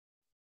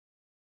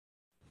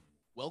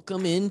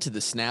Welcome into the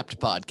Snapped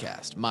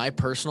Podcast, my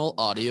personal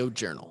audio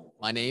journal.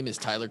 My name is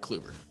Tyler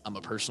Kluber. I'm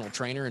a personal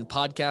trainer and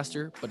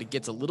podcaster, but it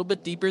gets a little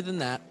bit deeper than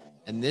that,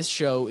 and this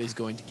show is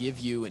going to give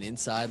you an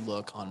inside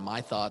look on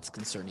my thoughts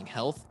concerning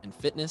health and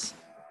fitness,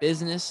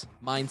 business,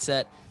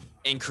 mindset,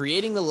 and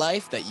creating the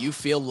life that you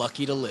feel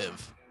lucky to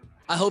live.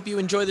 I hope you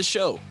enjoy the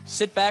show.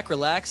 Sit back,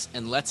 relax,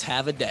 and let's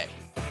have a day.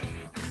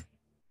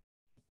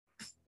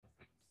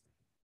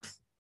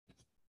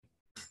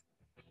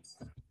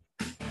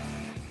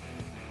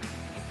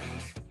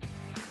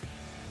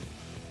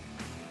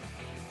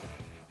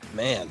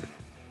 Man,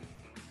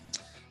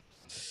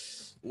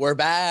 we're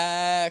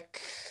back.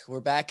 We're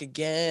back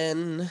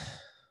again.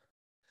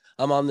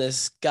 I'm on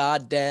this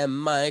goddamn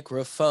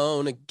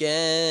microphone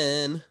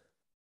again.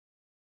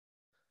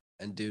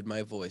 And dude,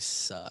 my voice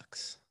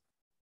sucks.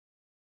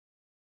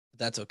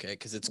 That's okay,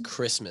 because it's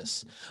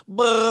Christmas.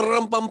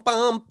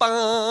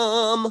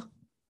 Bum-bum-bum-bum.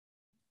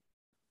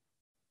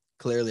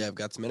 Clearly, I've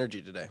got some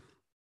energy today.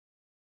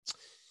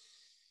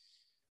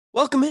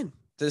 Welcome in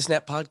to the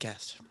Snap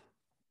Podcast.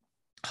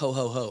 Ho,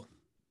 ho, ho.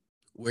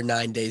 We're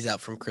 9 days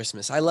out from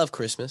Christmas. I love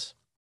Christmas.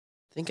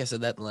 I think I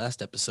said that in the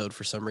last episode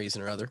for some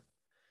reason or other.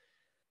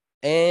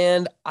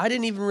 And I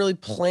didn't even really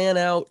plan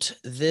out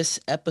this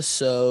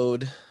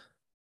episode.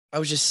 I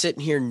was just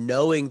sitting here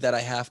knowing that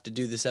I have to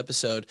do this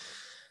episode,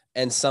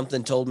 and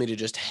something told me to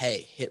just,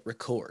 hey, hit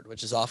record,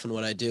 which is often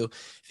what I do.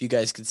 If you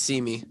guys could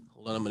see me,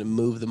 hold on, I'm going to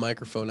move the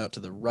microphone out to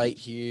the right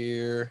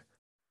here.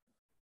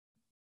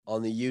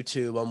 On the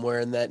YouTube, I'm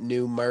wearing that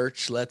new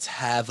merch. Let's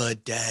have a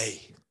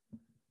day.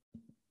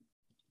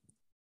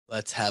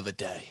 Let's have a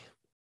day.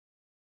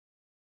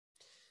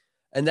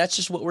 And that's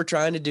just what we're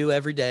trying to do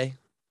every day,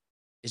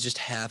 is just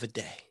have a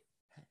day.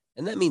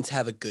 And that means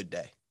have a good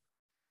day.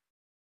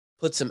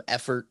 Put some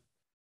effort,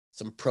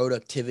 some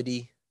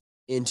productivity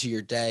into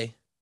your day.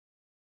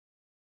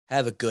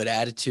 Have a good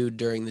attitude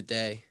during the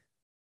day.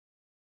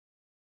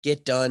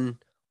 Get done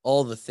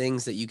all the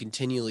things that you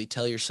continually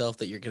tell yourself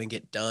that you're going to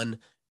get done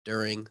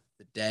during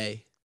the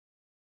day.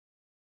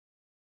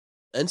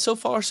 And so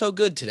far, so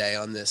good today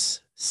on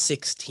this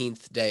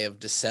 16th day of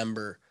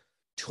December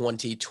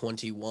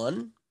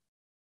 2021,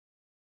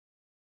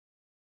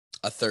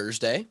 a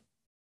Thursday.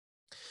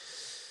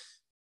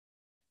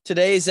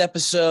 Today's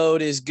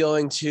episode is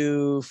going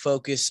to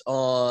focus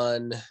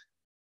on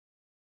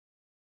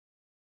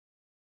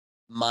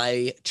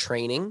my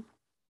training.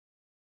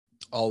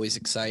 Always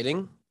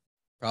exciting.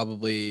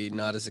 Probably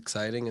not as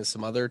exciting as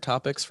some other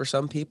topics for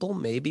some people.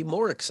 Maybe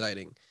more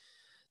exciting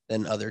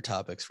than other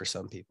topics for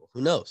some people. Who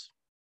knows?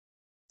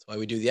 That's why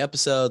we do the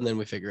episode and then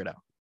we figure it out.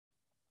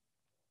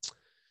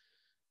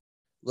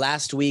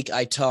 Last week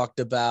I talked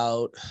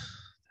about,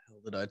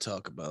 what did I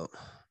talk about? I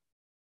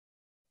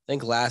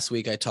think last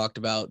week I talked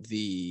about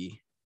the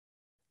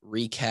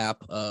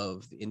recap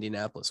of the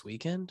Indianapolis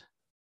weekend.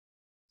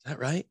 Is that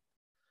right?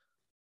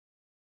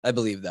 I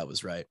believe that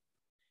was right.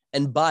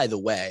 And by the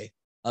way,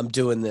 I'm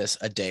doing this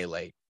a day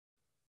late.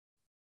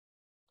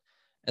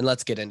 And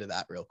let's get into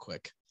that real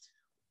quick.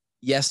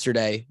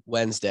 Yesterday,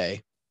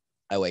 Wednesday,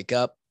 I wake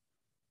up.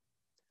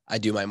 I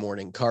do my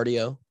morning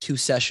cardio, 2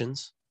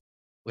 sessions,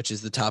 which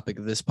is the topic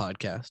of this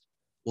podcast.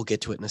 We'll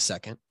get to it in a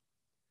second.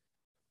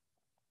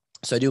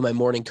 So I do my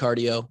morning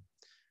cardio,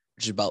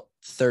 which is about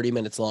 30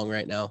 minutes long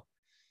right now.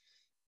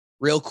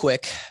 Real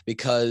quick,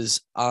 because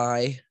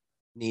I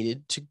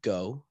needed to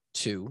go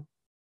to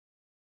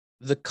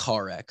the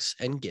CarX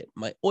and get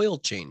my oil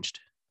changed.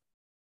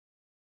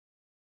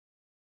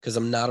 Because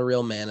I'm not a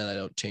real man and I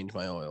don't change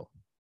my oil.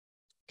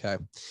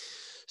 Okay.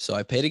 So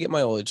I pay to get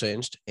my oil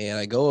changed and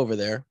I go over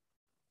there.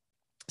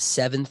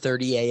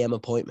 7:30 a.m.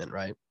 appointment,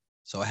 right?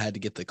 So I had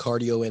to get the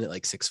cardio in at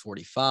like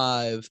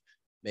 6:45,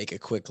 make a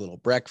quick little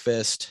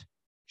breakfast,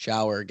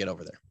 shower, get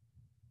over there.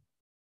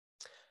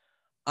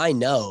 I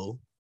know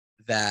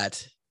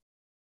that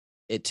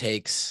it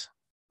takes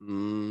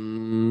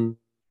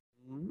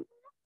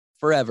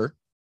forever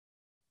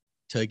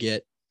to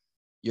get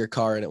your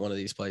car in at one of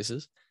these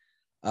places,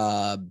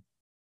 even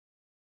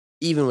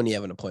when you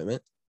have an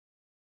appointment.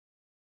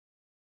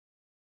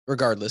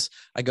 Regardless,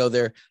 I go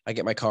there, I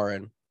get my car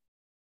in.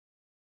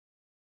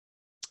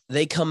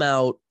 They come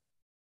out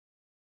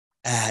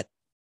at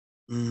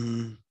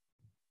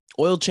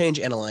oil change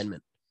and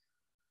alignment.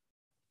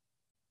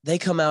 They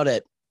come out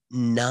at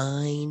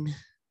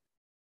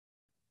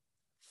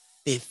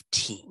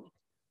 9:15.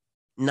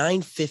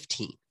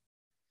 9:15.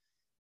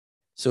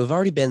 So we've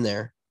already been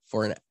there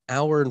for an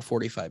hour and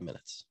 45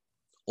 minutes.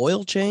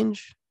 Oil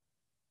change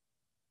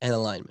and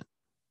alignment.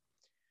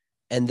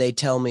 And they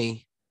tell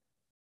me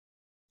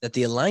that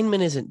the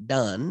alignment isn't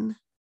done.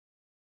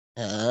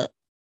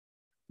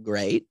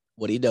 Great.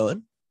 What are you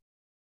doing?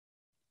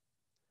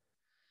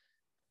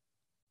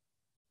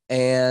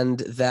 And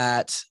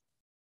that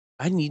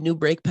I need new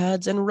brake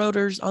pads and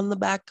rotors on the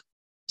back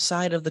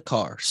side of the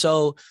car.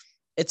 So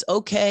it's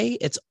okay.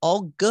 It's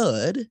all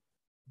good,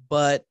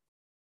 but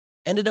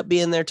ended up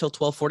being there till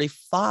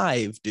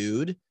 12:45,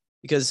 dude,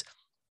 because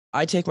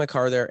I take my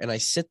car there and I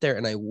sit there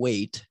and I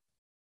wait.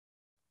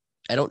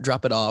 I don't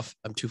drop it off.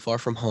 I'm too far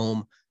from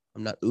home.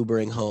 I'm not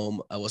Ubering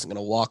home. I wasn't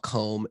going to walk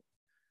home.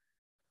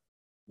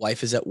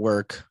 Wife is at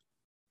work.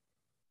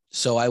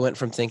 So I went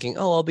from thinking,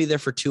 oh, I'll be there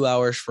for 2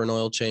 hours for an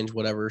oil change,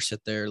 whatever,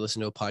 sit there,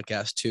 listen to a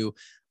podcast, to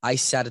I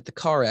sat at the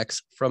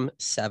CarX from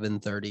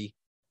 7:30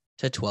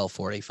 to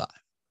 12:45.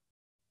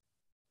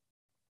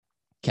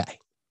 Okay.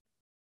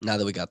 Now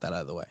that we got that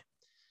out of the way.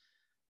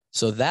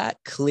 So that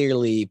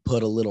clearly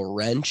put a little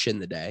wrench in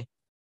the day.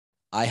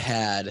 I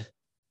had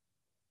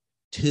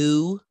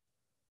 2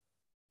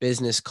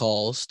 business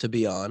calls to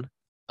be on,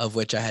 of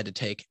which I had to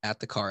take at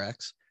the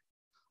CarX.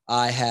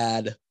 I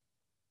had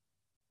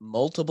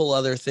multiple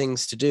other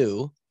things to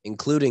do,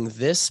 including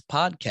this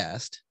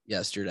podcast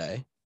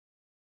yesterday.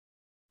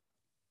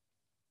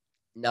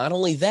 Not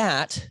only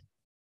that,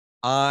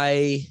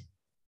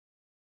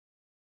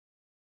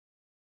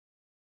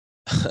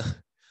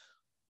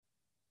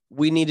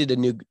 we needed a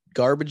new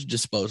garbage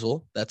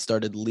disposal that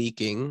started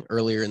leaking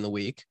earlier in the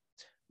week.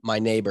 My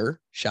neighbor,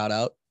 shout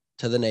out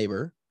to the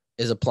neighbor,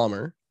 is a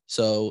plumber.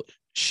 So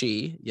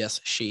she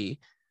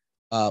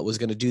was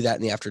going to do that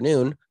in the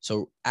afternoon.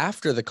 So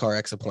after the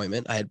CarX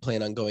appointment, I had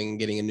planned on going and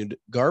getting a new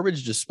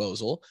garbage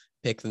disposal,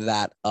 pick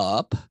that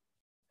up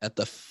at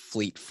the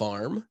Fleet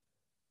Farm,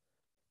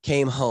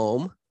 came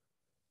home,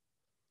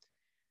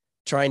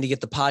 trying to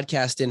get the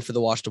podcast in for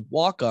the Washed Up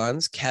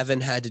Walk-Ons.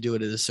 Kevin had to do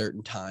it at a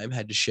certain time,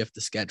 had to shift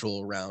the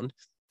schedule around,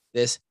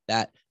 this,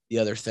 that, the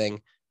other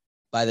thing.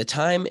 By the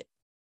time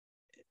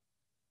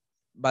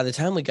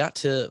we got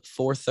to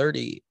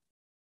 4:30,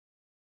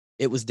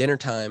 it was dinner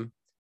time,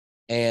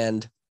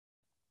 and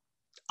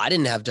I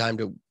didn't even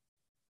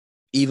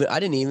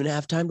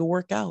have time to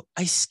work out.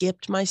 I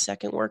skipped my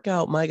second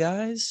workout, my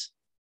guys.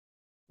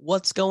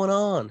 What's going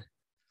on?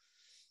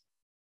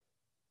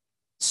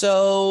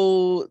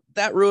 So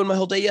that ruined my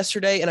whole day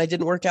yesterday, and I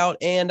didn't work out,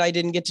 and I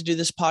didn't get to do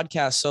this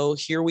podcast. So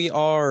here we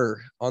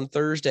are on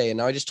Thursday, and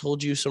now I just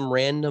told you some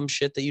random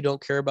shit that you don't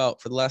care about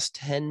for the last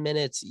 10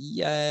 minutes.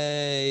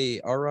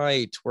 Yay. All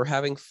right. We're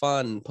having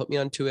fun. Put me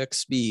on 2x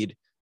speed.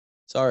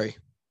 Sorry.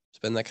 It's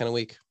been that kind of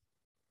week.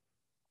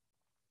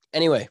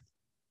 Anyway.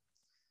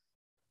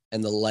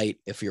 And the light,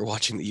 if you're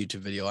watching the YouTube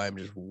video, I'm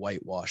just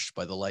whitewashed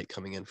by the light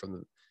coming in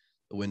from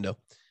the window.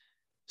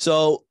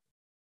 So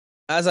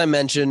as I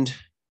mentioned,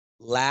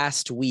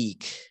 last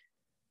week,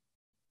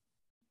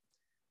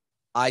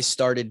 I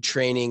started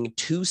training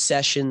 2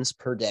 sessions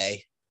per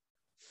day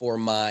for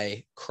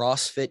my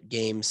CrossFit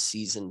Games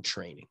season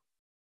training.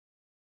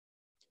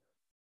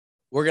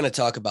 We're going to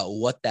talk about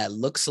what that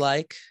looks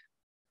like,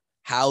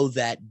 how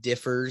that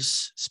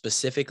differs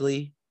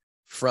specifically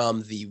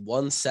from the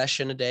 1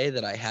 session a day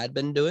that I had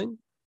been doing,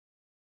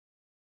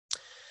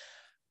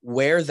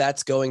 where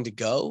that's going to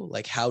go.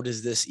 Like, how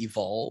does this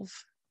evolve?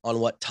 On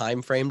what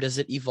time frame does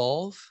it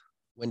evolve?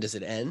 When does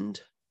it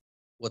end?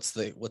 What's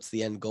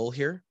the end goal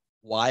here?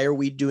 Why are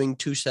we doing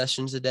 2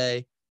 sessions a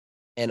day?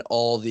 And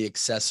all the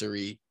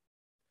accessory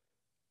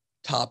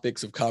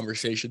topics of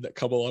conversation that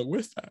come along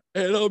with that.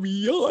 And I'm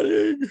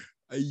yawning.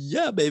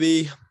 Yeah,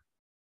 baby.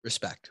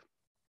 Respect.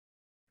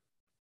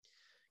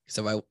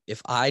 So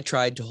if I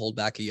tried to hold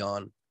back a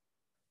yawn,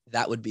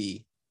 that would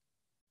be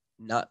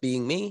not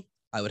being me.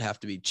 I would have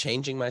to be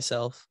changing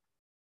myself.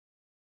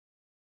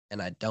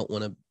 And I don't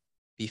want to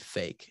be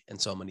fake.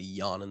 And so I'm going to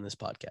yawn in this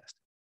podcast.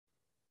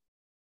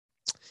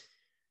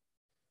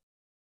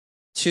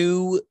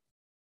 2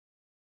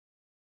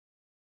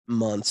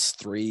 months,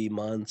 3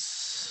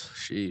 months,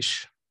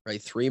 sheesh,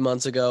 right? 3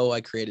 months ago,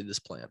 I created this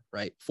plan,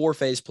 right?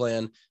 4-phase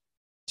plan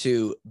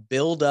to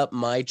build up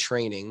my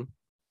training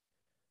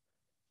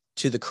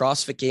to the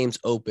CrossFit Games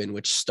Open,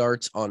 which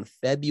starts on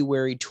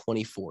February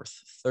 24th,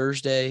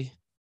 Thursday,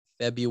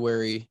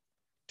 February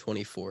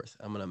 24th.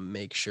 I'm going to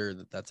make sure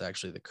that that's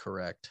actually the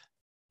correct.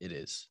 It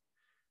is.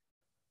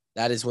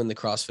 That is when the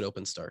CrossFit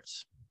Open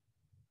starts.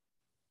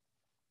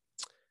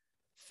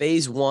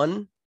 Phase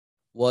 1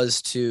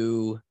 was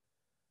to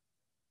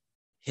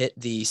hit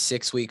the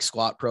 6-week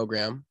squat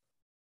program.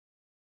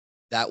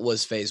 That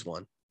was phase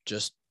 1,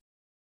 just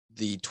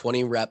the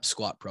 20-rep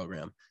squat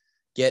program.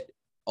 Get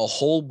a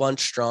whole bunch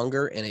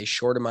stronger in a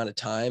short amount of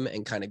time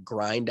and kind of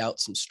grind out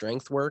some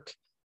strength work.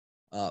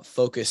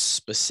 Focus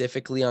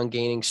specifically on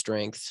gaining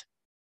strength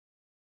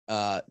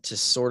to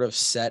sort of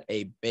set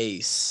a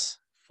base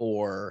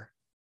for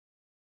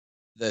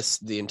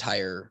the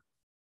entire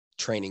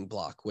training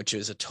block, which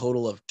is a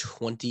total of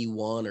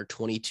 21 or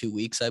 22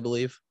 weeks, I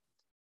believe.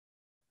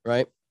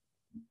 Right?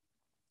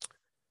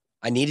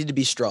 I needed to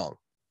be strong.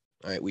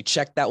 All right. We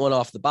checked that one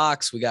off the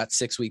box. We got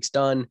 6 weeks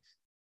done.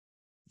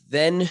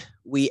 Then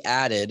we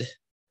added,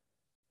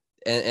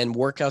 and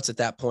workouts at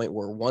that point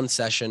were 1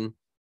 session,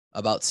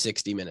 about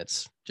 60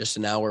 minutes, just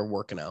an hour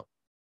working out.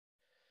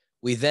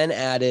 We then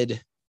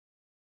added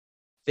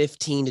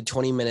 15 to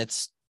 20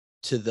 minutes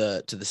to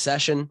the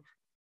session.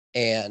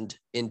 And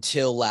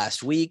until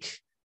last week,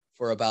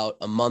 for about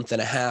a month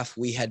and a half,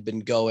 we had been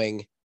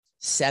going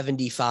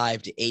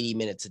 75 to 80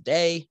 minutes a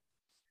day.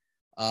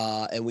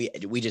 And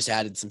we just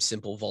added some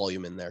simple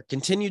volume in there.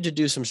 Continued to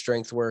do some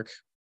strength work.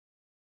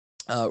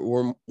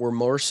 We're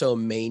more so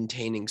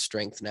maintaining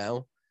strength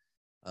now.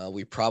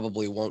 We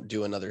probably won't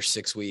do another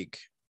 6-week,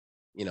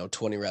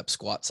 20 rep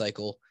squat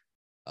cycle.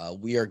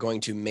 We are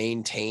going to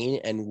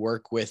maintain and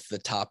work with the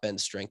top end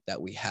strength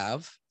that we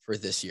have for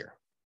this year.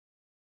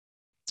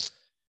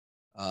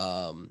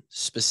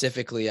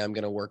 Specifically, I'm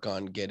going to work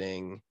on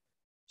getting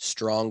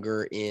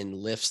stronger in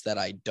lifts that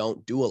I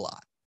don't do a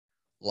lot,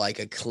 like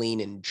a clean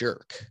and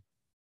jerk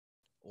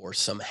or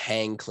some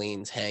hang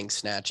cleans, hang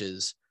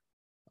snatches,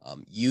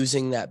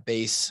 using that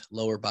base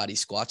lower body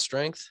squat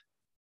strength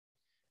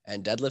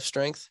and deadlift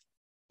strength,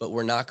 but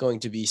we're not going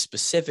to be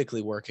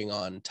specifically working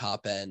on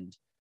top end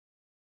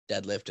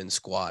deadlift and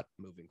squat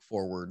moving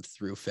forward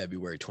through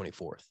February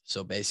 24th.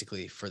 So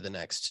basically for the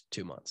next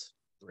 2 months,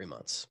 3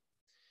 months.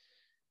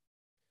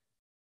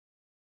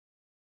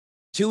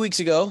 2 weeks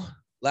ago,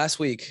 last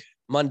week,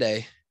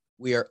 Monday,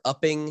 we are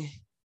upping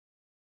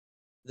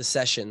the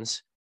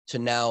sessions to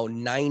now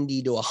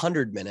 90 to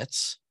 100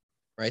 minutes,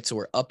 right? So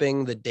we're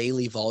upping the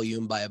daily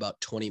volume by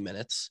about 20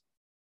 minutes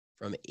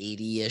from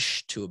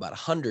 80-ish to about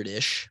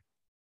 100-ish.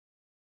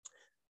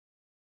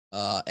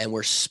 And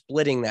we're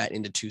splitting that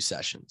into 2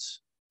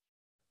 sessions.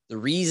 The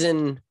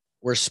reason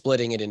we're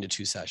splitting it into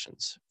 2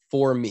 sessions,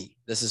 for me,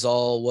 this is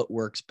all what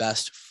works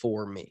best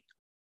for me,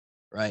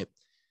 right?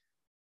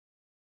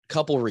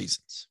 Couple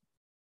reasons.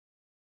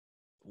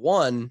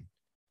 One,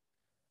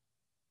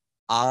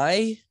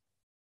 I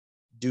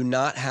do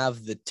not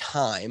have the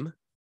time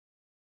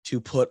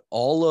to put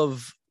all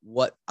of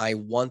what I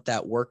want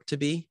that work to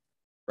be,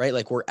 right?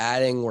 Like we're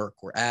adding work,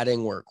 we're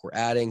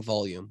adding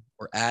volume,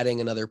 we're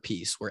adding another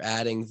piece, we're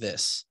adding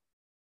this,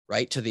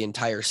 right, to the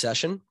entire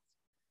session.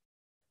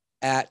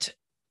 At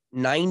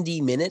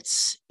 90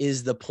 minutes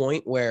is the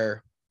point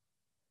where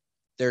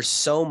there's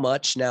so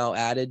much now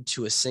added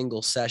to a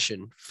single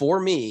session for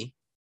me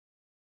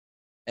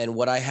and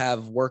what I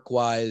have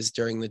work-wise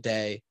during the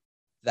day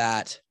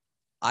that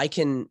I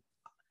can,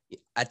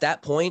 at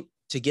that point,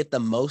 to get the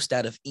most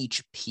out of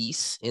each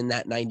piece in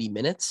that 90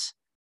 minutes,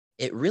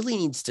 it really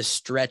needs to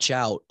stretch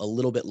out a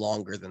little bit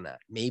longer than that,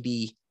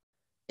 maybe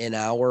an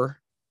hour,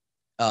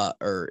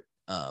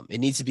 it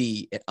needs to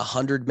be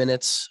 100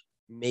 minutes,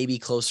 maybe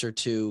closer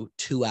to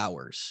 2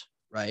 hours,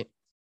 right?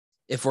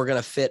 If we're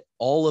going to fit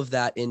all of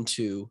that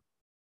into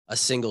a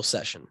single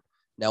session.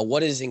 Now,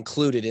 what is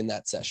included in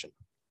that session?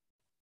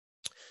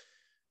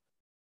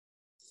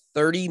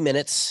 30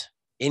 minutes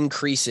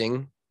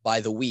increasing by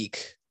the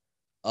week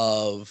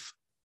of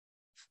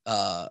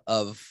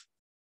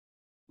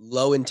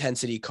low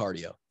intensity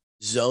cardio,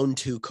 zone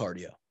 2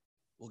 cardio.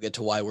 We'll get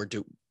to why we're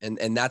doing,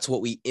 and that's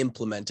what we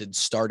implemented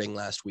starting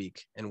last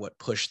week and what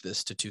pushed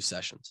this to 2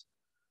 sessions.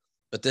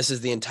 But this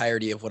is the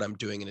entirety of what I'm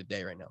doing in a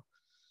day right now.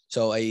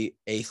 So a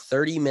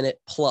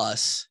 30-minute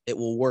plus, it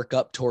will work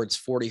up towards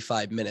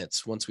 45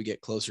 minutes once we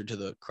get closer to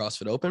the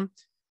CrossFit Open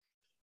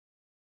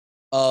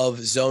of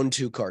zone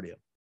 2 cardio.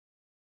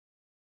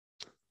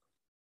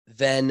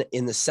 Then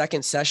in the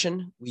second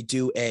session, we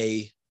do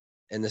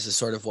and this is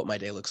sort of what my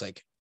day looks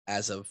like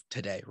as of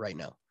today, right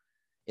now.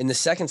 In the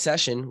second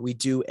session, we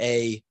do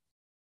a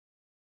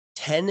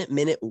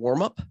 10-minute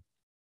warm-up,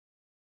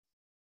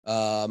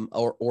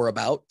 or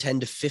about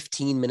 10 to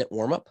 15-minute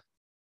warm-up.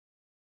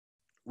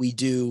 We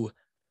do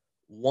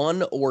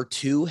 1 or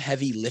 2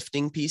 heavy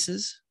lifting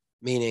pieces,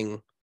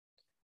 meaning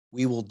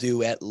we will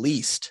do at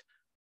least,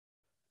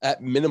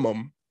 at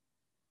minimum,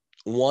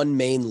 1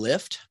 main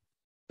lift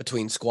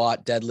between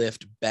squat,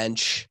 deadlift,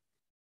 bench,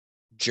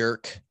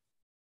 jerk,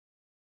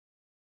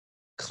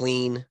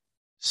 clean,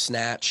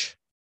 snatch.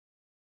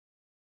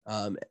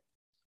 And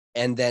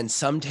then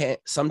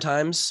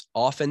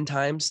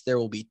oftentimes, there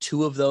will be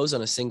 2 of those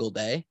on a single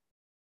day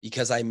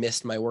because I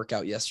missed my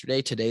workout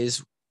yesterday.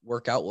 Today's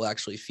workout will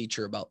actually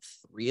feature about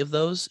 3 of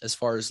those as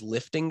far as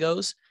lifting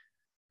goes.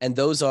 And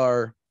those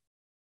are,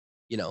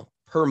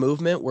 per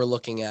movement, we're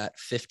looking at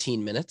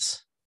 15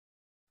 minutes.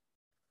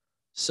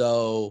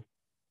 So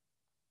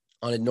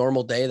on a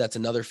normal day, that's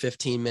another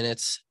 15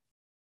 minutes,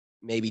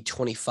 maybe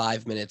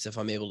 25 minutes if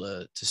I'm able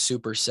to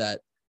superset.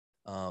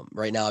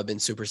 Right now I've been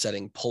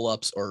supersetting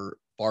pull-ups or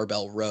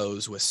barbell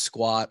rows with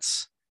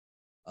squats.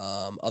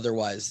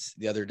 Otherwise,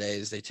 the other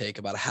days they take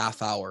about a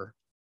half hour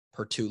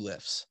per 2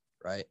 lifts,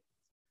 right?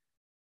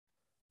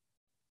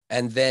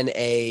 And then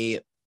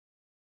a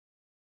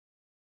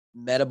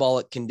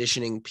metabolic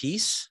conditioning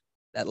piece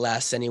that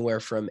lasts anywhere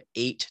from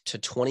 8 to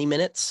 20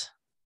 minutes.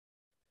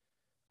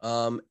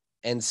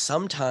 And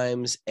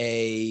sometimes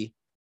a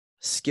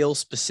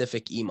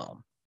skill-specific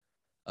EMOM,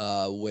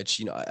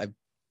 which, I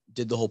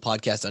did the whole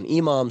podcast on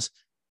EMOMs,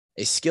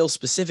 a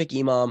skill-specific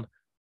EMOM,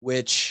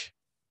 which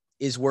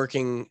is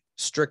working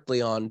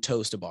strictly on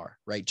toes to bar,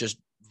 right? Just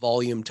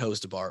volume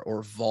toes to bar,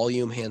 or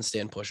volume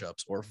handstand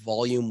push-ups, or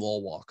volume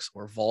wall walks,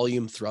 or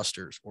volume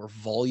thrusters, or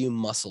volume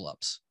muscle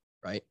ups,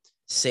 right?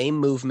 Same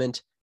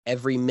movement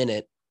every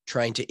minute,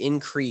 trying to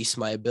increase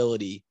my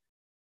ability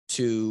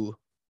to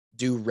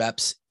do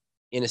reps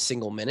in a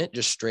single minute,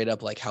 just straight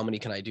up, like how many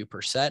can I do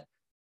per set,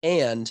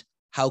 and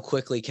how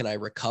quickly can I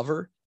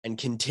recover and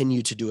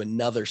continue to do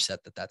another set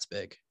that's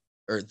big,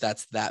 or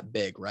that's that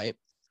big, right?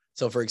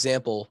 So for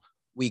example,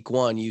 week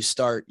one, you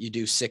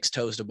do 6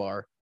 toes to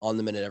bar on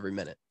the minute every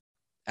minute.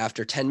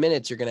 After 10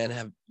 minutes, you're going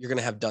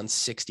to have done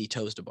 60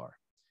 toes to bar.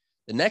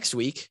 The next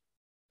week,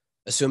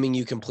 assuming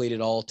you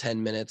completed all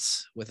 10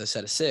 minutes with a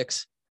set of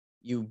 6,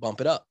 you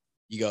bump it up.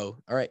 You go,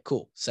 all right,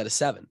 cool, set of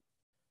 7.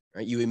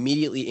 Right? You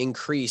immediately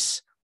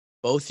increase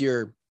both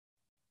your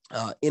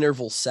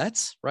interval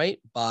sets, right,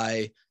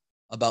 by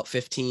about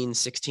 15,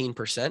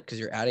 16% because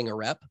you're adding a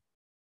rep,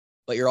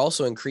 but you're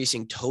also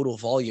increasing total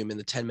volume in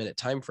the 10-minute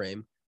time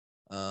frame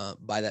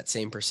by that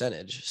same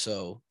percentage.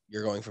 So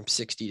you're going from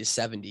 60 to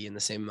 70 in the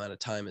same amount of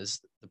time as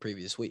the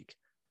previous week,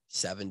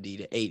 70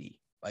 to 80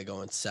 by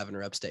going 7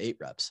 reps to 8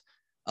 reps,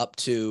 up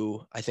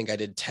to, I think I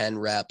did 10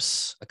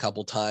 reps a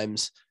couple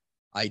times.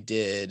 I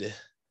did,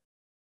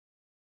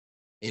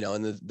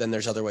 and then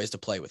there's other ways to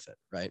play with it,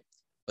 right?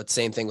 But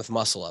same thing with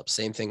muscle ups,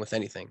 same thing with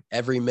anything.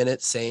 Every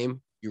minute,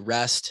 same. You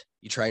rest,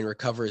 you try and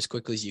recover as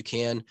quickly as you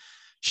can,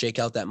 shake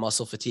out that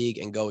muscle fatigue,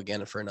 and go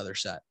again for another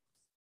set.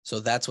 So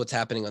that's what's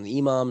happening on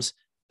the EMOMs.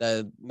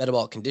 The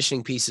metabolic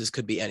conditioning pieces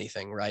could be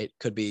anything, right?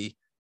 Could be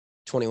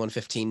 21,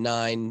 15,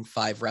 9,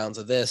 5 rounds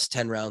of this,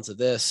 10 rounds of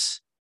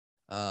this.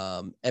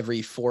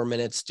 Every 4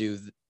 minutes, do,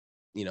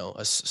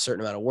 a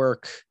certain amount of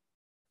work.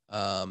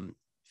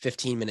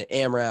 15-minute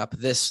AMRAP,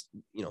 this,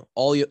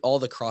 all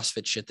the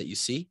CrossFit shit that you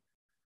see.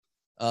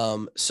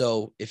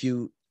 So if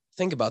you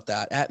think about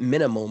that, at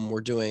minimum,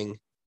 we're doing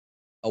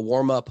a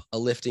warm-up, a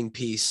lifting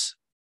piece,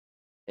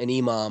 an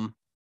EMOM,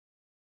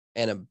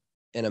 and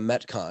a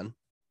Metcon,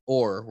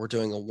 or we're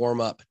doing a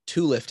warm-up,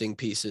 2 lifting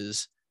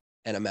pieces,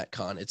 and a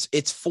Metcon.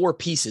 It's 4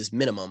 pieces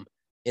minimum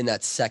in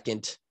that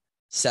second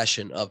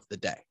session of the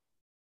day,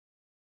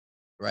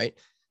 right?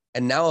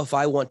 And now if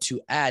I want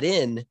to add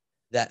in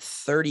that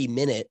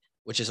 30-minute,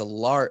 which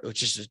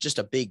is just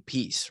a big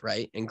piece,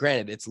 right? And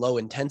granted, it's low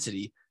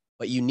intensity,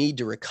 but you need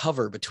to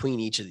recover between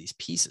each of these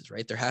pieces,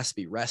 right? There has to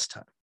be rest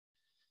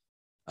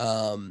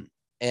time.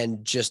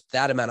 And just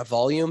that amount of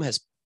volume has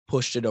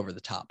pushed it over the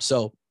top.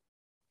 So,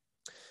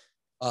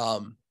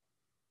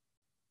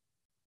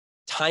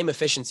 time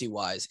efficiency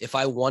wise, if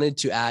I wanted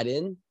to add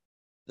in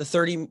the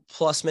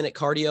 30+ minute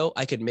cardio,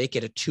 I could make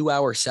it a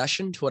 2-hour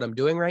session to what I'm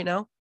doing right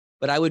now,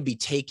 but I would be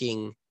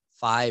taking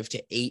 5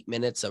 to 8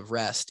 minutes of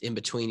rest in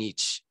between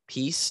each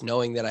piece,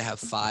 knowing that I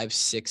have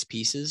 5-6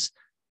 pieces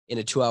in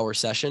a 2-hour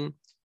session.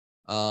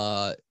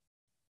 And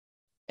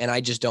I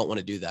just don't want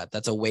to do that.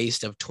 That's a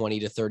waste of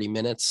 20 to 30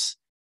 minutes,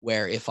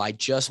 where if I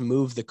just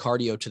move the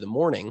cardio to the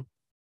morning,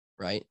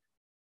 right,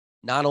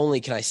 not only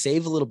can I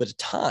save a little bit of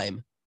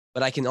time,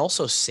 but I can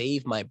also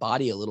save my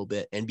body a little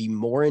bit and be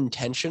more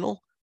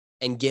intentional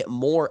and get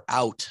more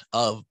out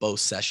of both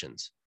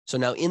sessions. So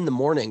now in the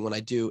morning when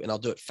I do, and I'll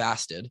do it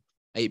fasted,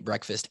 I eat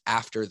breakfast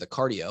after the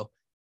cardio.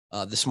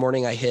 This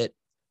morning I hit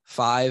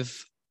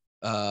 5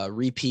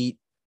 repeat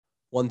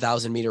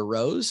 1,000 meter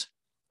rows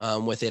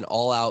with an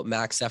all out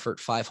max effort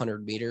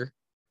 500 meter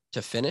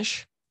to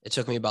finish. It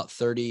took me about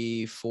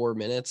 34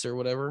 minutes or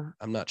whatever.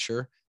 I'm not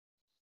sure.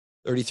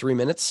 33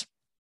 minutes.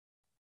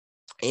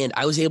 And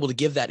I was able to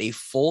give that a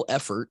full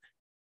effort,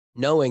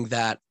 knowing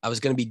that I was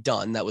going to be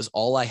done. That was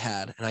all I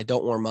had. And I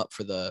don't warm up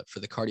for the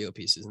cardio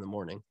pieces in the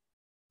morning.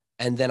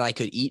 And then I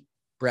could eat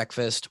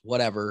breakfast,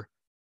 whatever.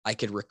 I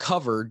could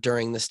recover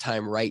during this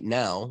time right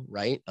now,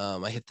 right?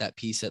 I hit that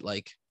piece at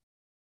like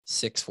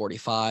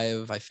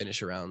 6:45. I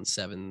finish around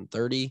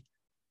 7:30.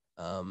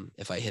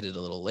 If I hit it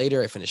a little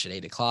later, I finish at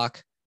 8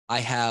 o'clock. I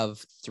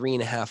have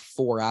 3.5,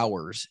 4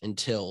 hours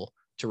to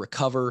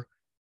recover,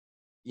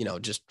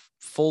 just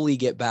fully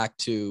get back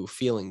to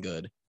feeling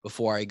good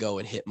before I go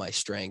and hit my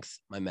strength,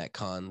 my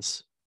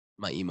Metcons,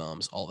 my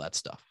EMOMs, all that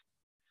stuff.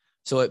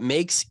 So it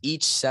makes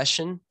each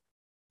session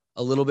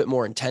a little bit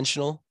more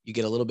intentional. You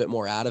get a little bit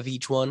more out of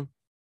each one,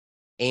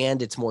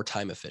 and it's more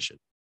time efficient,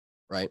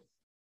 right?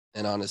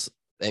 And honestly,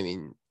 I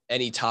mean,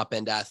 any top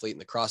end athlete in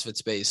the CrossFit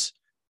space,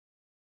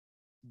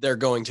 they're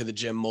going to the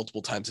gym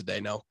multiple times a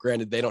day. Now,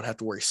 granted, they don't have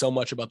to worry so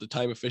much about the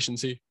time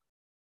efficiency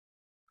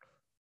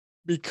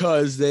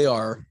because they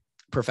are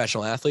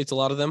professional athletes, a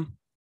lot of them,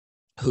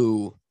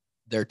 who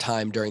their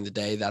time during the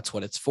day, that's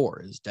what it's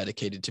for, is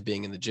dedicated to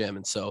being in the gym.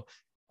 And so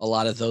a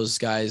lot of those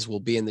guys will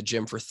be in the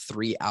gym for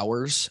 3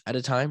 hours at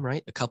a time,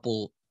 right? A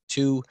couple,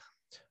 two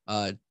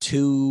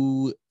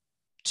to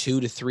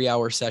 3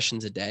 hour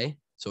sessions a day.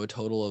 So a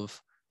total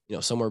of,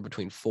 somewhere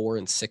between 4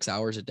 and 6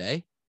 hours a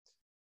day.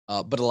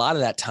 But a lot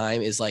of that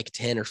time is like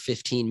 10 or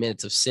 15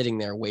 minutes of sitting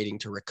there waiting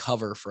to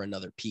recover for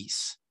another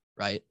piece,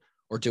 right?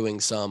 Or doing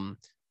some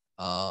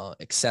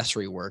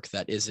accessory work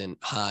that isn't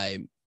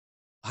highly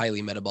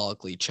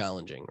metabolically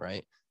challenging,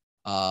 right?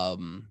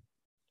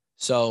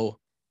 So,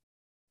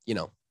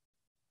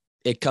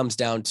 it comes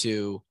down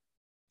to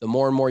the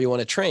more and more you want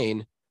to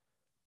train,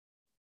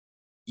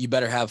 you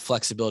better have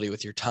flexibility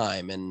with your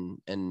time.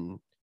 And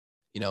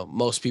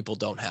most people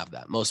don't have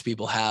that. Most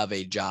people have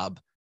a job.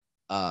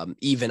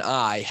 Even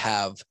I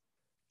have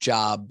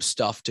job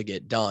stuff to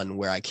get done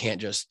where I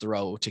can't just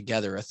throw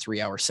together a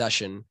 3-hour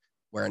session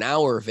where an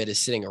hour of it is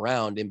sitting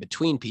around in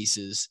between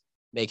pieces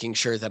making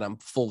sure that I'm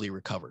fully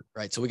recovered,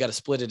 right? So we got to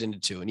split it into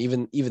two, and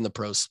even the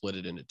pros split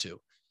it into two.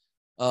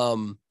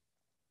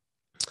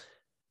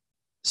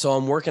 So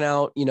I'm working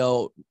out,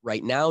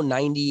 right now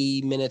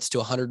 90 minutes to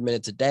 100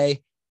 minutes a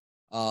day.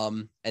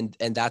 And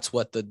that's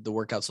what the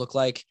workouts look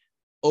like.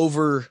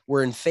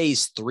 We're in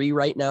phase 3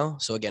 right now.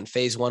 So again,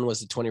 phase 1 was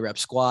the 20 rep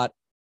squat.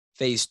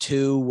 Phase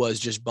 2 was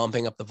just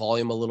bumping up the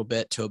volume a little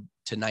bit to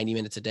 90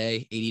 minutes a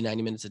day, 80,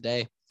 90 minutes a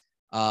day.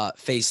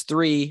 Phase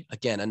 3,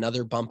 again,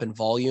 another bump in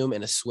volume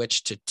and a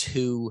switch to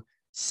 2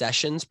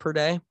 sessions per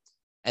day.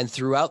 And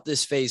throughout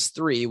this phase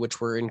 3,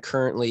 which we're in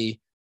currently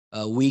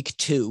week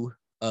 2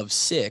 of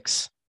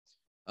 6,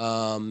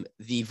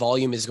 the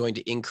volume is going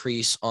to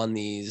increase on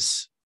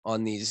these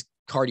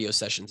cardio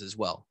sessions as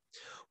well.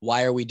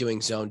 Why are we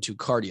doing zone 2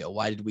 cardio?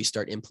 Why did we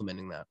start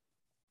implementing that?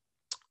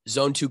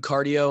 Zone 2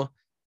 cardio,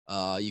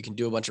 you can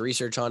do a bunch of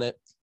research on it.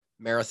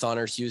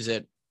 Marathoners use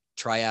it.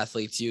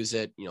 Triathletes use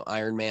it,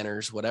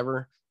 Ironmanners,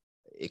 whatever,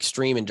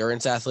 extreme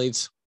endurance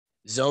athletes.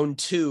 Zone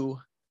 2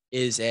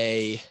 is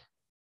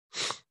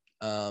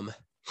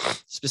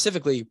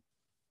specifically,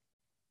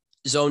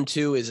 zone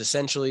 2 is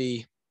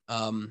essentially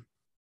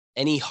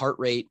any heart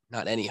rate,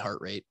 not any heart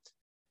rate,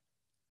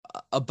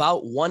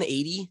 about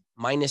 180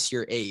 minus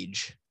your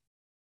age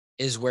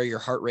is where your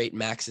heart rate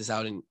maxes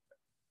out in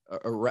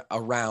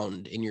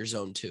around in your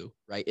zone 2,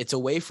 right? It's a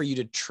way for you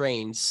to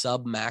train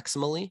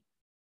sub-maximally.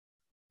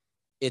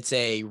 It's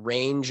a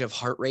range of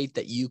heart rate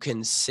that you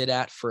can sit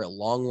at for a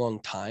long, long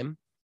time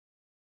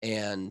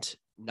and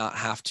not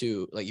have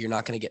to, you're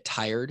not going to get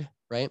tired,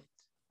 right?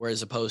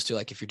 Whereas opposed to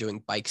if you're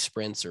doing bike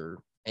sprints or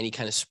any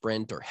kind of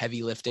sprint or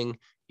heavy lifting,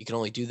 you can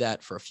only do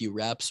that for a few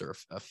reps or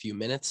a few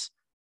minutes.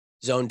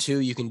 Zone 2,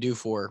 you can do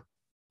for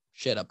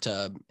up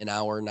to an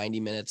hour,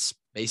 90 minutes.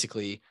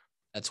 Basically,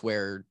 that's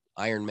where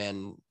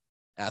Ironman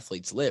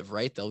athletes live,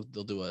 right? They'll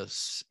do a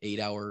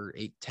 10-hour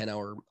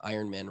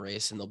Ironman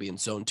race, and they'll be in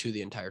zone 2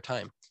 the entire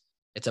time.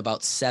 It's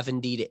about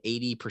 70 to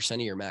 80%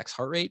 of your max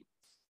heart rate.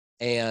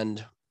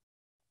 And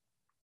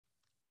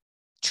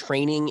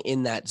training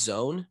in that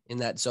zone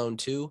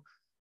 2,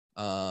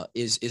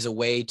 is a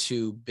way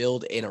to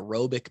build an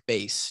aerobic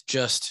base.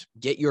 Just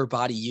get your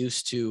body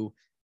used to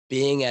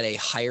being at a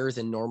higher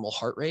than normal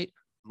heart rate,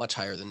 much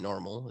higher than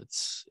normal.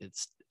 It's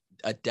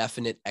a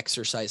definite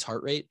exercise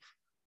heart rate,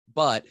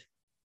 but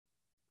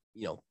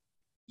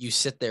you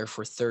sit there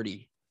for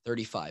 30,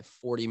 35,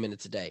 40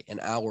 minutes a day, an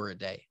hour a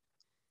day.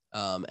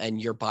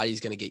 And your body's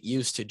going to get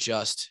used to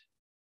just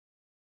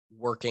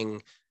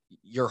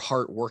your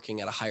heart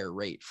working at a higher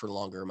rate for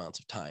longer amounts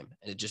of time.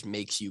 And it just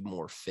makes you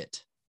more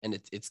fit. And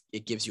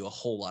it gives you a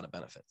whole lot of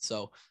benefits.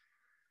 So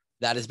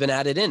that has been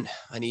added in.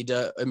 I need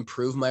to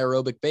improve my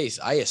aerobic base.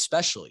 I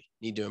especially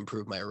need to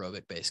improve my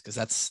aerobic base because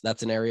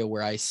that's an area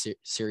where I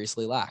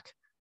seriously lack.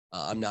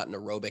 I'm not an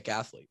aerobic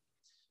athlete.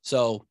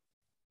 So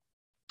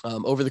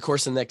over the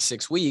course of the next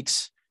 6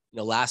 weeks,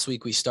 last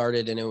week we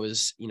started and it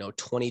was,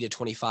 20 to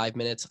 25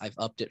 minutes. I've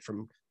upped it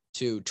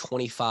to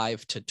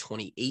 25 to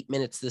 28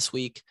 minutes this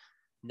week.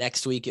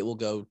 Next week, it will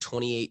go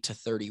 28 to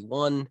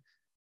 31,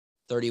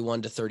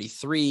 31 to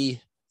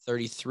 33,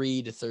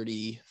 33 to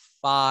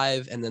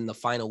 35. And then the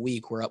final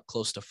week, we're up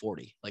close to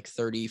 40,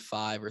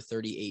 35 or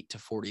 38 to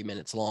 40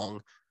 minutes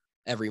long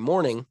every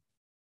morning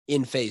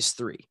in phase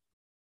 3.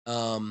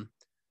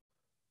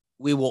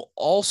 We will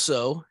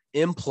also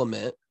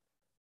implement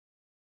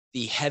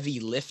the heavy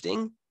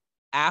lifting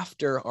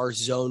after our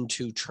zone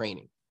 2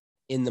 training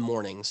in the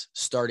mornings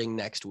starting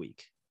next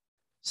week.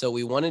 So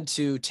we wanted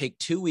to take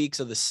 2 weeks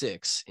of the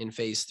 6 in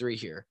phase 3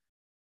 here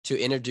to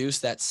introduce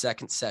that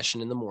second session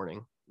in the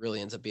morning.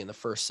 Really ends up being the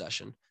first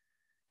session.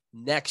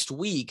 Next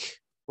week,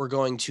 we're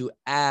going to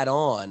add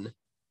on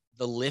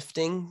the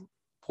lifting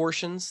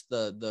portions,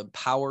 the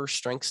power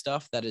strength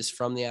stuff that is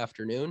from the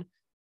afternoon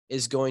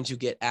is going to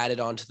get added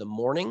onto the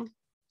morning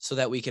so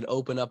that we can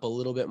open up a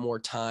little bit more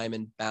time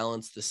and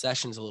balance the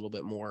sessions a little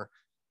bit more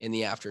in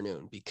the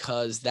afternoon,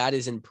 because that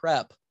is in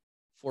prep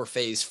for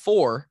phase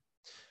 4,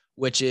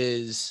 which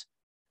is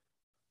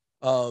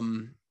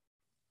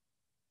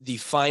the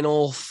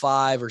final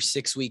 5 or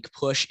 6 week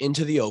push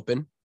into the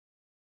open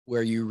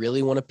where you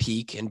really want to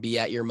peak and be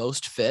at your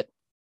most fit.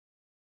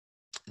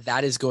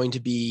 That is going to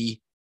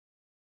be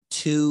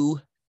 2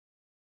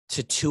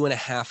 to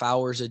 2.5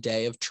 hours a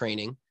day of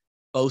training.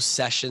 Both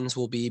sessions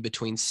will be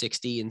between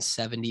 60 and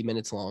 70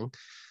 minutes long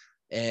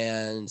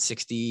and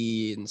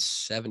 60 and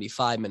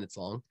 75 minutes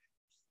long.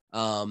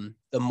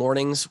 The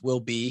mornings will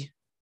be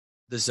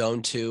the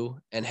zone 2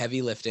 and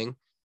heavy lifting.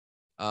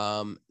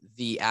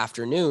 The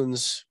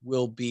afternoons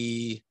will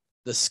be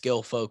the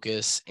skill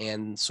focus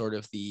and sort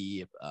of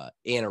the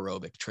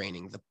anaerobic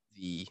training,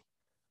 the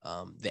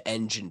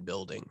engine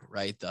building,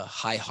 right? The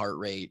high heart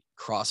rate,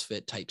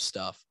 CrossFit type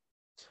stuff.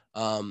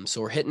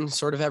 So we're hitting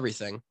sort of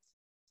everything.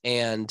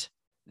 And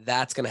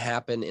that's going to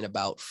happen in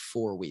about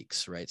 4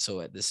 weeks, right?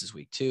 So this is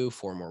week 2,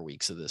 4 more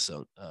weeks of this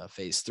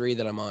phase 3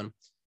 that I'm on.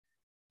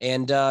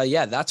 And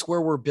that's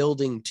where we're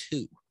building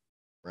to,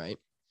 right?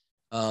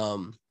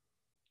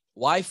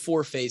 Why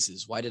 4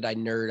 phases? Why did I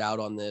nerd out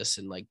on this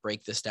and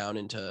break this down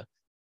into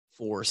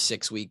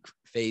 4-6 week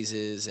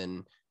phases,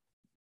 and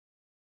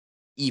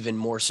even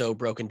more so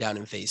broken down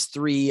in phase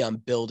 3. I'm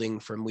building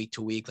from week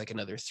to week, like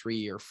another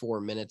 3 or 4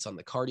 minutes on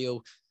the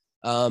cardio.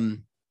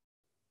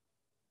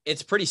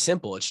 It's pretty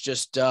simple. It's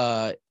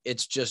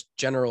just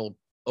general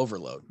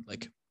overload,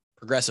 like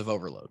progressive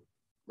overload,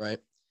 right?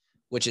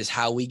 Which is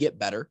how we get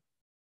better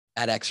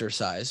at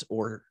exercise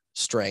or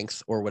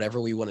strength or whatever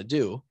we want to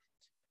do.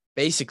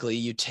 Basically,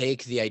 you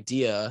take the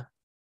idea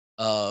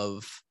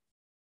of,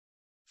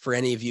 for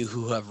any of you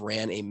who have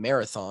ran a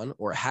marathon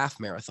or a half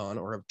marathon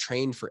or have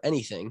trained for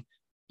anything,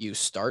 you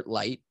start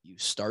light, you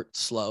start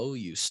slow,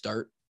 you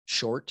start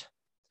short,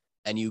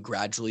 and you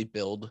gradually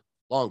build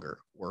longer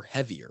or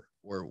heavier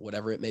or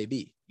whatever it may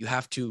be. You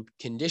have to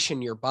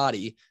condition your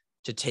body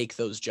to take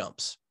those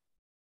jumps.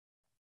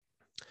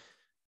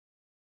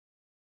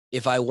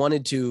 If I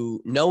wanted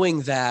to,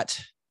 knowing that,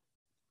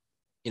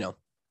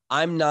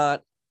 I'm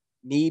not,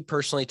 me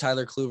personally,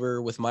 Tyler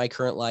Kluver, with my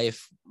current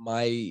life,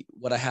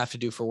 what I have to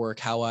do for work,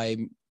 how I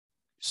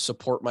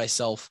support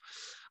myself,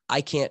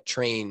 I can't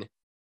train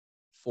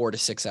 4 to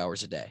 6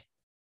 hours a day,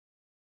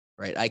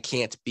 right? I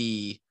can't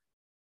be,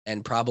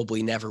 and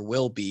probably never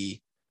will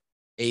be,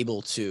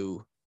 able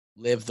to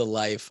live the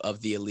life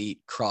of the elite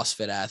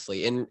CrossFit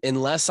athlete. And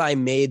unless I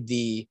made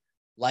the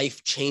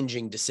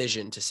life-changing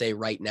decision to say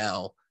right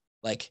now,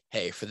 like,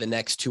 hey, for the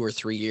next 2 or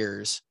 3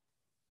 years,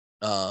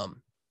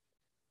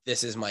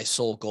 this is my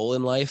sole goal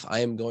in life. I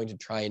am going to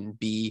try and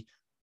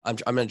I'm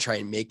going to try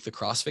and make the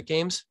CrossFit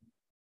Games.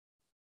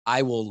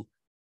 I will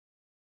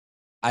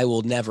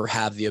never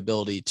have the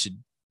ability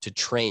to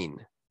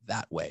train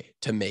that way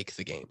to make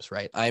the games,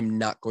 right? I'm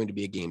not going to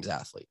be a games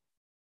athlete.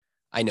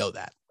 I know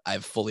that.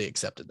 I've fully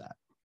accepted that.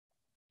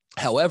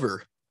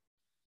 However,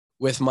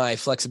 with my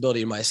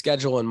flexibility in my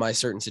schedule and my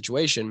certain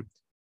situation,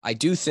 I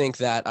do think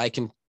that I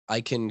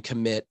can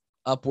commit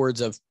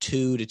upwards of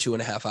 2 to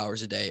 2.5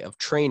 hours a day of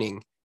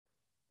training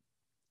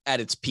at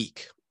its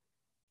peak.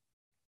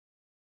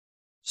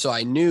 So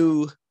I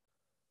knew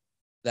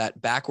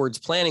that backwards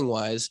planning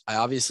wise, I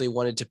obviously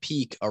wanted to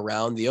peak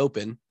around the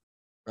open,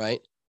 right?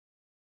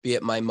 Be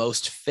at my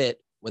most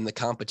fit when the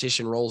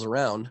competition rolls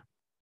around.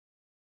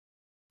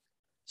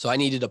 So I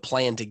needed a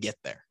plan to get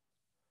there.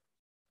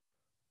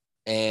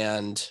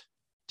 And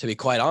to be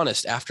quite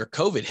honest, after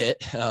COVID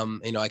hit,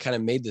 I kind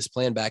of made this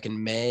plan back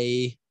in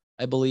May,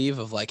 I believe,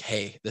 of like,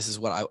 hey, this is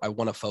what I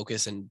want to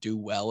focus and do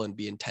well and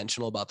be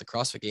intentional about the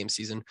CrossFit Games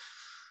season.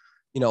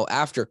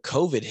 After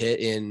COVID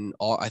hit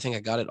I think I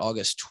got it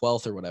August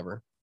 12th or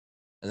whatever.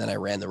 And then I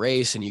ran the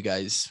race and you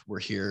guys were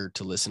here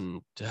to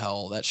listen to how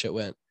all that shit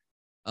went.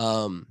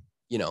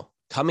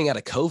 Coming out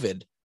of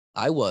COVID,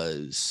 I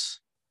was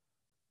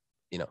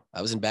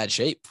in bad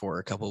shape for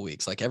a couple of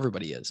weeks, like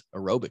everybody is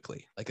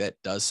aerobically, like that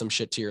does some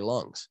shit to your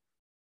lungs.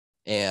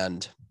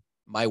 And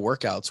my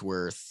workouts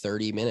were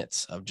 30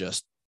 minutes of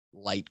just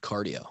light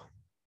cardio.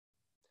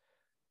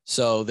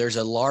 So there's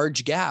a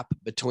large gap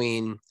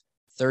between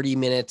 30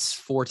 minutes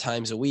 4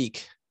 times a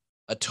week,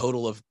 a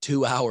total of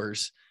 2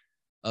 hours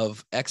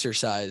of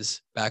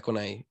exercise back when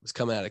I was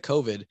coming out of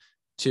COVID,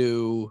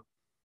 to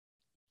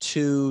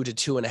 2 to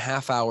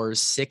 2.5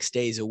 hours, 6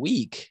 days a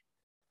week.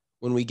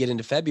 When we get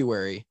into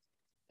February,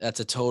 that's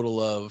a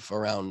total of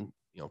around,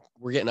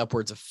 we're getting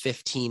upwards of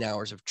 15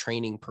 hours of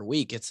training per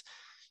week.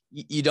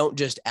 You don't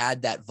just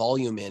add that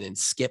volume in and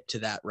skip to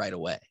that right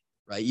away,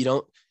 right? You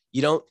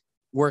don't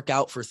work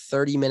out for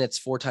 30 minutes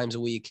 4 times a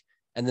week.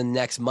 And then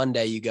next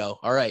Monday you go,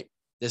 all right,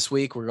 this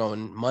week we're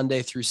going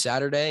Monday through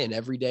Saturday and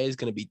every day is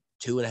going to be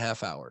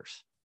 2.5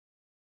 hours.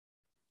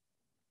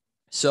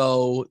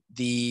 So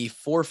the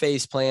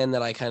 4-phase plan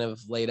that I kind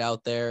of laid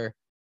out there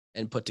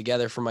and put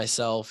together for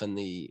myself, and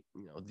the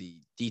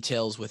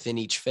details within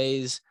each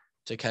phase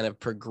to kind of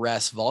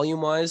progress volume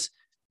wise,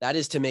 that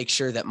is to make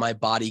sure that my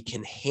body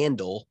can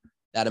handle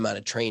that amount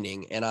of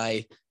training and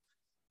I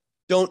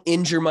don't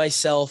injure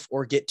myself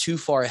or get too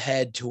far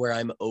ahead to where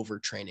I'm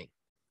overtraining.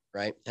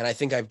 Right. And I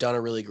think I've done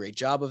a really great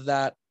job of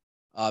that,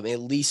 at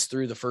least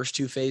through the first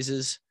 2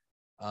 phases.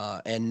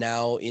 And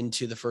now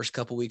into the first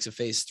couple weeks of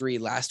phase 3.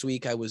 Last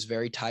week, I was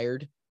very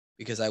tired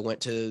because I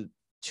went to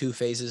 2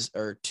 phases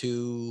or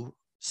 2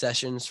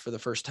 sessions for the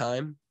first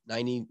time,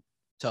 90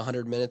 to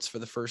 100 minutes for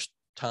the first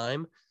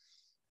time.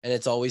 And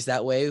it's always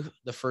that way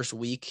the first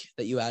week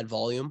that you add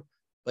volume.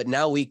 But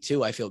now week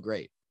 2, I feel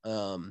great.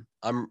 I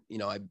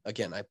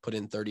put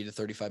in 30 to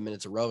 35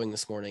 minutes of rowing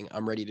this morning.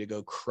 I'm ready to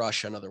go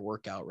crush another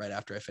workout right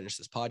after I finish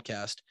this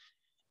podcast.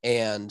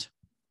 And,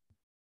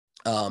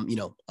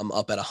 I'm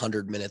up at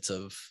 100 minutes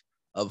of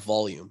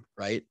volume.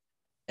 Right.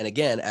 And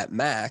again, at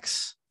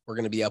max, we're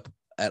going to be up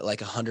at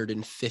like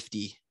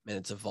 150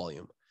 minutes of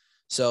volume.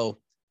 So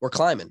we're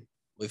climbing.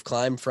 We've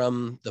climbed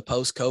from the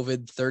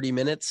post-COVID 30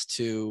 minutes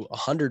to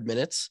 100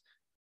 minutes,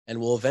 and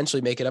we'll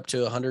eventually make it up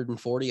to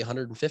 140,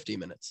 150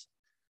 minutes.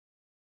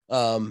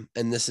 And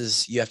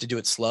you have to do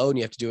it slow and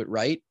you have to do it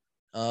right.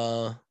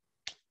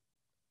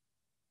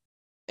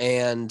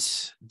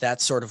 And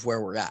that's sort of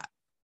where we're at.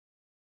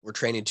 We're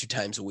training 2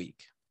 times a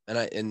week.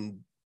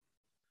 And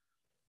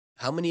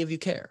how many of you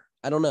care?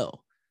 I don't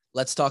know.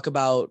 Let's talk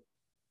about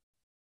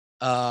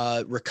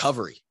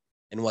recovery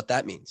and what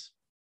that means,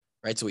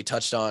 right? So we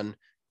touched on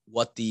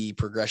what the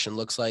progression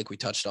looks like. We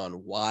touched on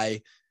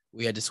why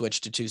we had to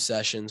switch to 2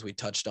 sessions. We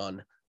touched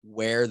on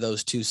where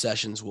those 2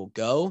 sessions will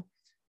go.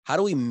 How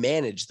do we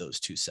manage those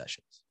 2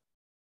 sessions,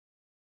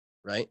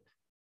 right?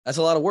 That's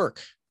a lot of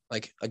work.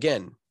 Like,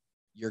 again,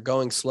 you're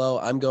going slow.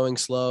 I'm going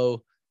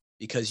slow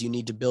because you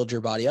need to build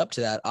your body up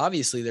to that.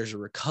 Obviously, there's a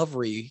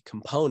recovery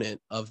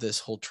component of this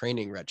whole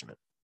training regimen.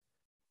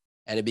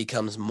 And it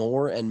becomes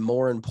more and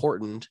more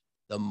important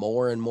the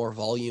more and more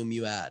volume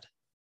you add,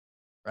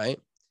 right?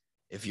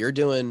 If you're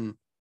doing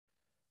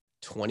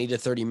 20 to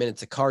 30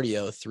 minutes of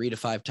cardio 3 to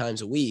 5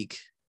 times a week,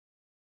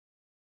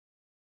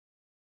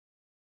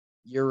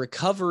 your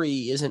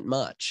recovery isn't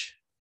much,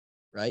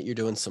 right? You're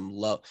doing some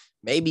low,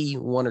 maybe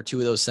 1 or 2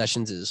 of those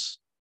sessions is,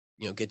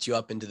 gets you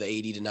up into the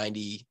 80 to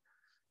 90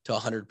 to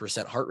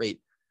 100% heart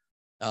rate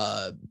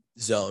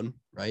zone,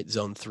 right?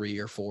 Zone 3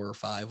 or 4 or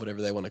 5,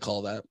 whatever they want to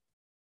call that.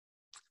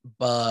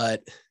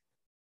 But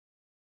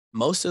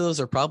most of those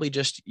are probably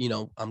just,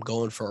 I'm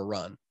going for a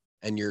run,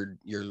 and you're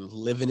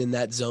living in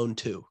that zone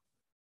too,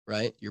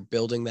 right? You're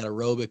building that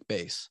aerobic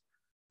base,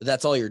 but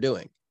that's all you're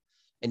doing.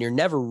 And you're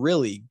never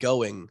really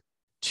going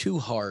too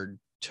hard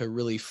to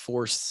really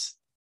force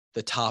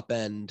the top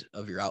end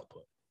of your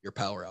output, your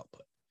power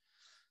output.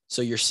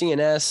 So your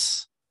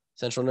CNS,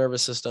 central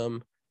nervous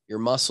system, your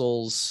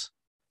muscles,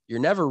 you're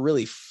never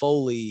really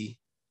fully,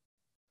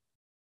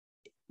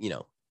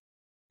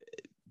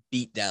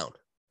 beat down.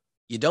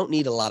 You don't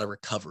need a lot of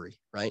recovery,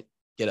 right?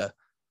 Get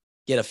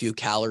a few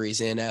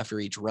calories in after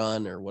each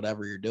run or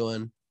whatever you're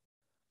doing.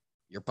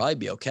 You'll probably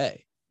be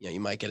okay. You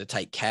might get a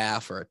tight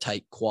calf or a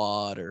tight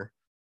quad or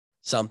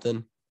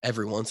something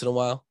every once in a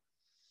while.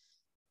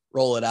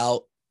 Roll it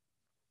out.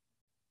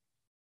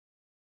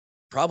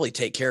 Probably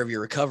take care of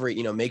your recovery.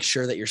 Make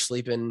sure that you're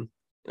sleeping,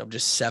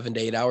 just 7 to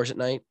 8 hours at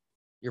night.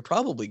 You're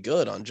probably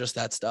good on just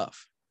that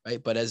stuff,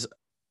 right? But as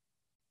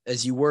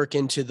you work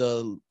into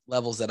the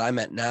levels that I'm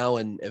at now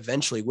and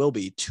eventually will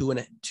be 2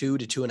 to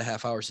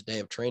 2.5 hours a day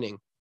of training,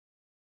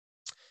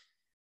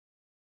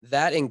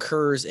 that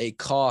incurs a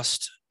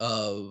cost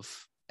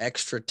of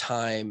extra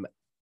time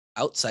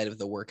outside of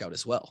the workout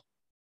as well.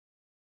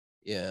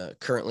 Yeah,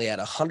 currently at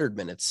 100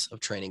 minutes of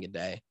training a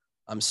day,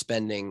 I'm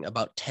spending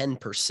about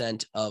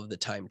 10% of the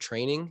time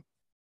training.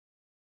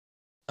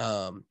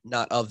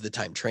 Not of the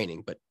time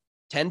training, but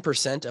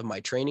 10% of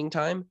my training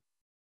time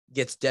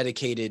gets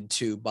dedicated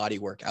to body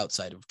work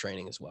outside of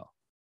training as well.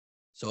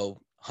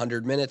 So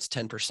 100 minutes,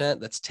 10%,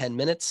 that's 10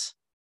 minutes.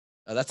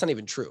 That's not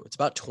even true. It's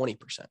about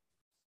 20%.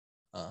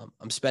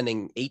 I'm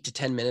spending 8 to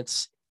 10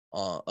 minutes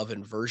of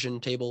inversion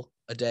table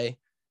a day,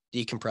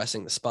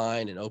 decompressing the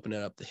spine and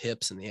opening up the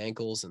hips and the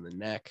ankles and the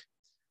neck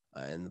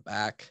and the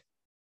back.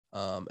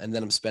 And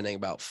then I'm spending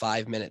about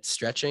 5 minutes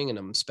stretching, and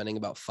I'm spending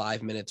about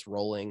 5 minutes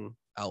rolling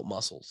out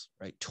muscles,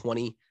 right?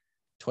 20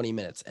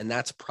 minutes. And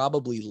that's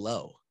probably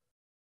low,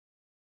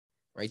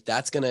 right?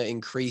 That's going to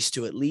increase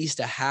to at least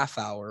a half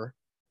hour,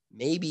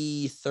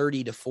 maybe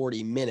 30 to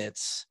 40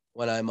 minutes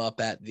when I'm up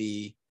at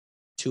the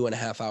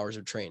 2.5 hours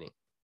of training.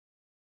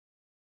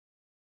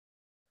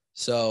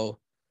 So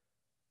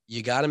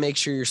you got to make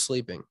sure you're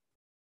sleeping.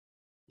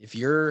 If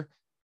you're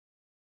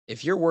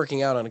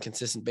working out on a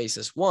consistent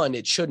basis, one,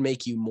 it should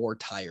make you more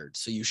tired.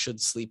 So you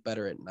should sleep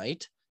better at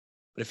night.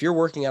 But if you're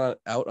working out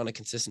on a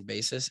consistent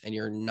basis and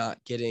you're not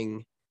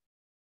getting,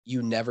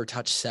 you never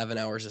touch 7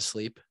 hours of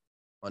sleep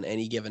on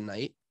any given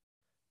night,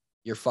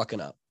 you're fucking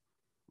up.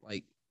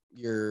 Like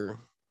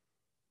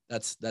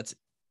that's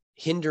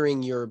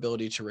hindering your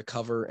ability to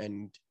recover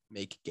and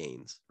make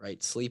gains,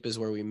 right? Sleep is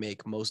where we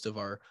make most of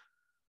our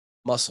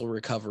muscle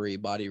recovery,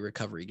 body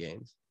recovery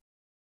gains.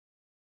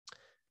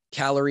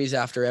 Calories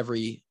after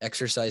every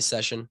exercise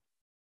session.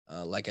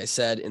 Like I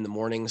said, in the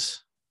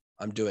mornings,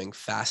 I'm doing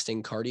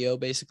fasting cardio,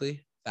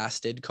 basically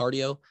fasted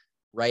cardio.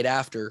 Right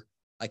after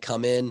I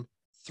come in,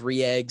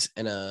 3 eggs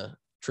and a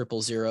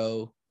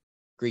 000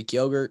 Greek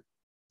yogurt.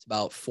 It's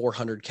about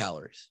 400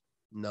 calories.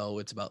 No,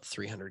 it's about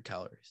 300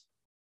 calories.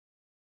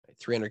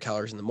 300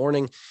 calories in the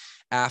morning.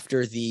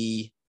 After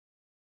the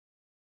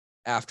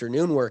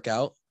afternoon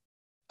workout,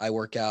 I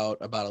work out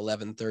about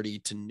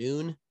 11:30 to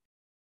noon.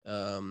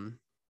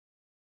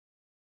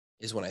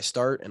 Is when I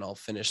start, and I'll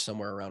finish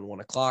somewhere around 1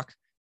 o'clock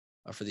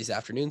for these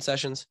afternoon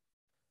sessions.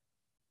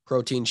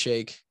 Protein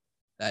shake,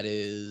 that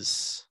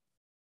is,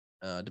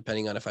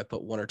 depending on if I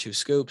put 1 or 2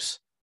 scoops,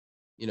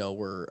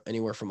 we're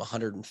anywhere from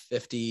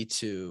 150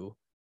 to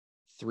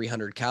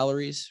 300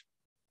 calories.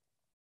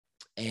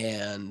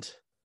 And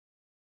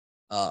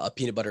a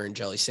peanut butter and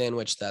jelly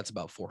sandwich, that's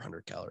about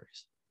 400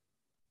 calories.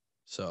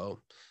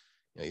 So,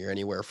 you're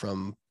anywhere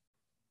from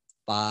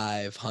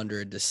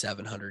 500 to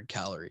 700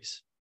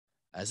 calories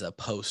as a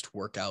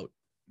post-workout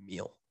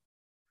meal.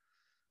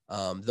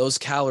 Those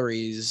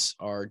calories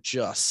are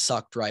just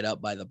sucked right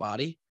up by the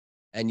body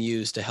and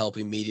used to help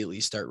immediately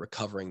start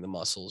recovering the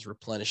muscles,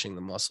 replenishing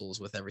the muscles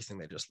with everything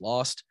they just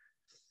lost,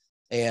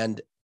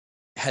 and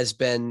has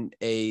been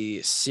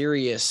a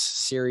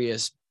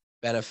serious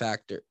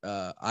benefactor.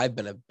 I've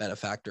been a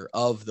benefactor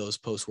of those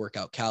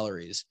post-workout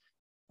calories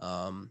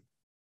I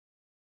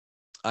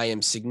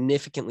am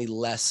significantly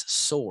less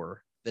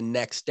sore the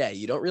next day.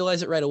 You don't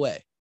realize it right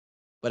away.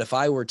 But if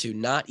I were to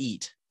not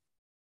eat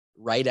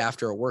right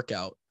after a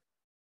workout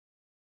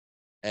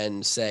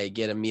and say,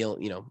 get a meal,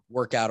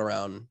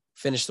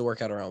 finish the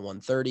workout around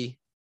 1:30,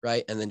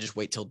 right? And then just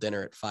wait till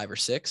dinner at 5 or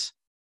 6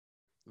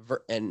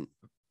 and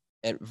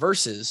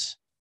versus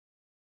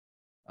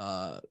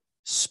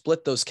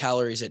split those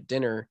calories at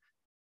dinner,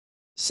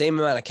 same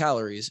amount of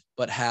calories,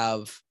 but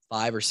have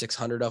 500 or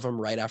 600 of them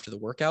right after the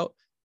workout,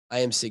 I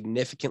am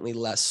significantly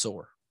less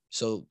sore.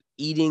 So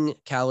eating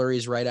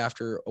calories right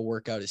after a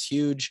workout is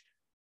huge.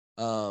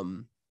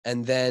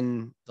 And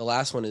then the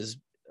last one is,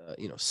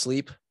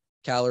 sleep,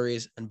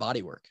 calories, and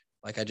body work.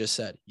 Like I just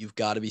said, you've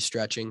got to be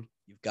stretching.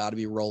 You've got to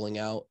be rolling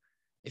out.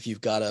 If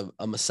you've got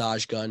a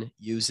massage gun,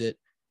 use it.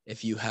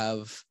 If you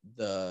have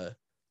the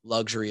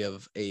luxury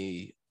of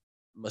a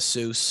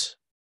masseuse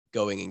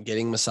going and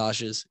getting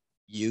massages,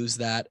 use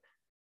that.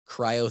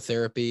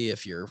 Cryotherapy,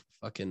 if you're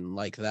fucking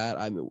like that.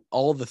 I mean,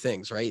 all of the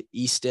things, right?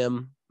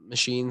 E-stim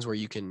machines where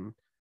you can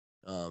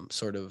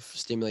sort of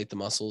stimulate the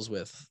muscles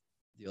with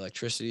the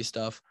electricity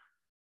stuff.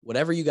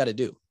 Whatever you got to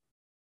do,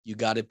 you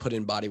got to put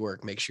in body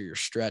work, make sure you're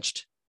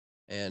stretched,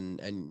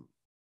 and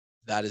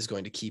that is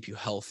going to keep you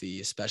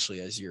healthy, especially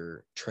as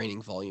your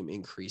training volume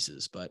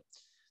increases. But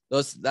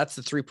that's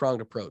the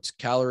 3-pronged approach: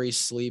 calories,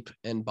 sleep,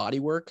 and body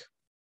work.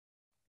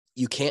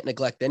 You can't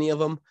neglect any of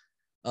them.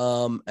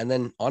 And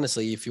then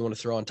honestly, if you want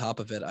to throw on top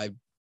of it, I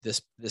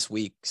this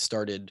week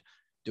started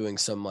doing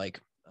some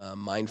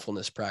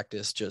mindfulness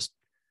practice, just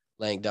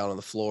laying down on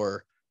the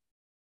floor,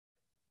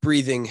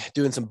 breathing,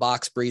 doing some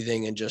box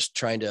breathing, and just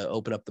trying to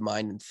open up the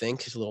mind and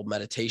think. It's a little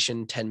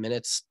meditation, 10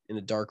 minutes in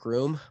a dark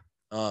room.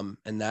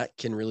 And that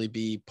can really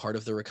be part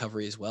of the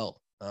recovery as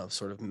well,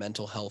 sort of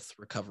mental health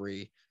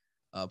recovery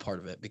part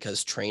of it,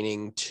 because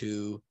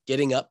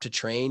getting up to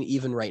train,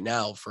 even right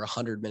now for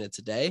 100 minutes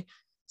a day,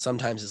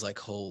 sometimes is like,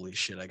 holy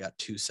shit, I got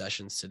 2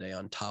 sessions today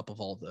on top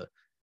of all the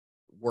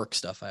work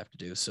stuff I have to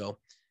do. So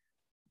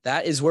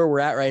that is where we're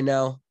at right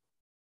now.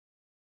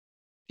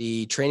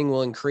 The training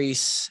will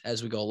increase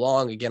as we go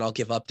along. Again, I'll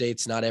give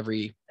updates. Not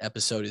every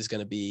episode is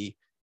going to be,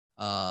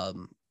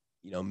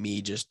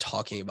 me just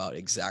talking about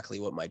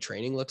exactly what my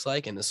training looks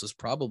like. And this was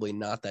probably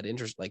not that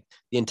interesting. Like,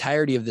 the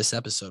entirety of this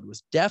episode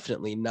was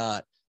definitely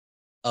not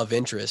of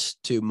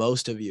interest to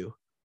most of you,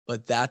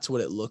 but that's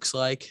what it looks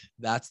like.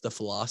 That's the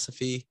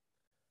philosophy.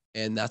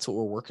 And that's what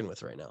we're working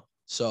with right now.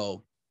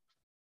 So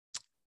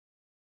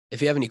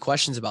if you have any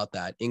questions about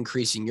that,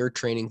 increasing your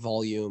training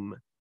volume,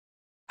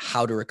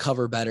 how to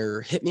recover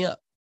better, hit me up.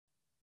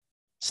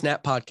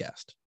 Snap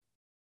Podcast.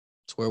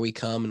 It's where we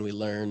come and we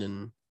learn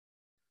and,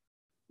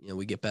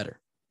 we get better.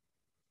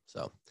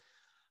 So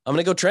I'm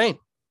going to go train.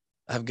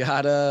 I've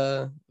got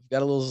a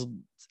little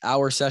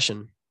hour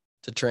session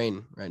to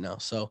train right now.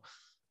 So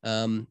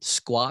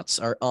squats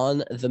are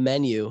on the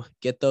menu.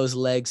 Get those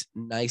legs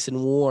nice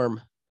and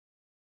warm.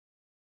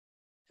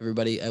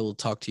 Everybody, I will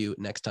talk to you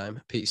next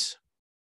time. Peace.